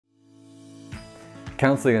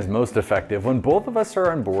Counseling is most effective when both of us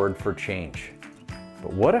are on board for change.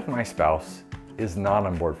 But what if my spouse is not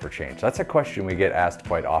on board for change? That's a question we get asked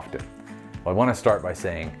quite often. Well, I want to start by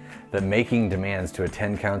saying that making demands to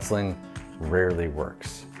attend counseling rarely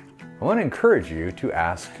works. I want to encourage you to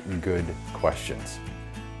ask good questions.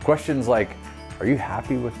 Questions like, are you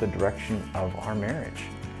happy with the direction of our marriage?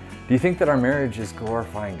 Do you think that our marriage is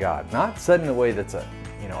glorifying God? Not said in a way that's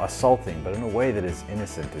assaulting, but in a way that is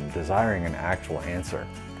innocent and desiring an actual answer.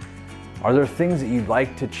 Are there things that you'd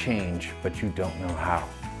like to change, but you don't know how?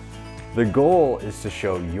 The goal is to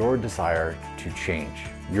show your desire to change,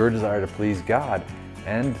 your desire to please God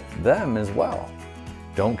and them as well.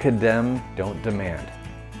 Don't condemn, don't demand.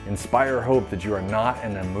 Inspire hope that you are not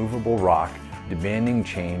an immovable rock demanding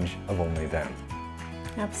change of only them.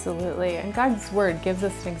 Absolutely, and God's word gives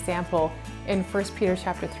us an example in 1 Peter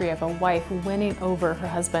chapter 3 of a wife winning over her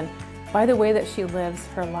husband by the way that she lives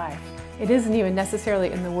her life. It isn't even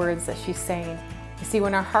necessarily in the words that she's saying. You see,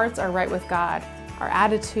 when our hearts are right with God, our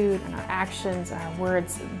attitude and our actions and our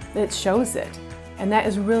words, it shows it. And that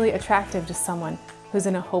is really attractive to someone who's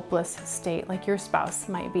in a hopeless state like your spouse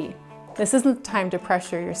might be. This isn't the time to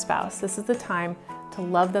pressure your spouse. This is the time to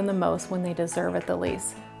love them the most when they deserve it the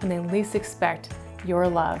least, when they least expect your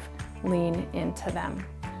love. Lean into them.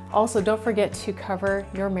 Also, don't forget to cover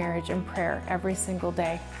your marriage in prayer every single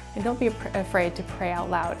day. And don't be afraid to pray out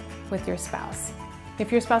loud with your spouse.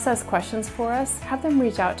 If your spouse has questions for us, have them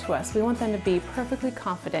reach out to us. We want them to be perfectly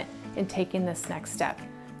confident in taking this next step.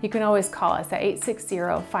 You can always call us at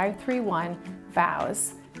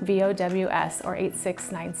 860-531-VOWS, VOWS, or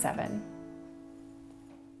 8697.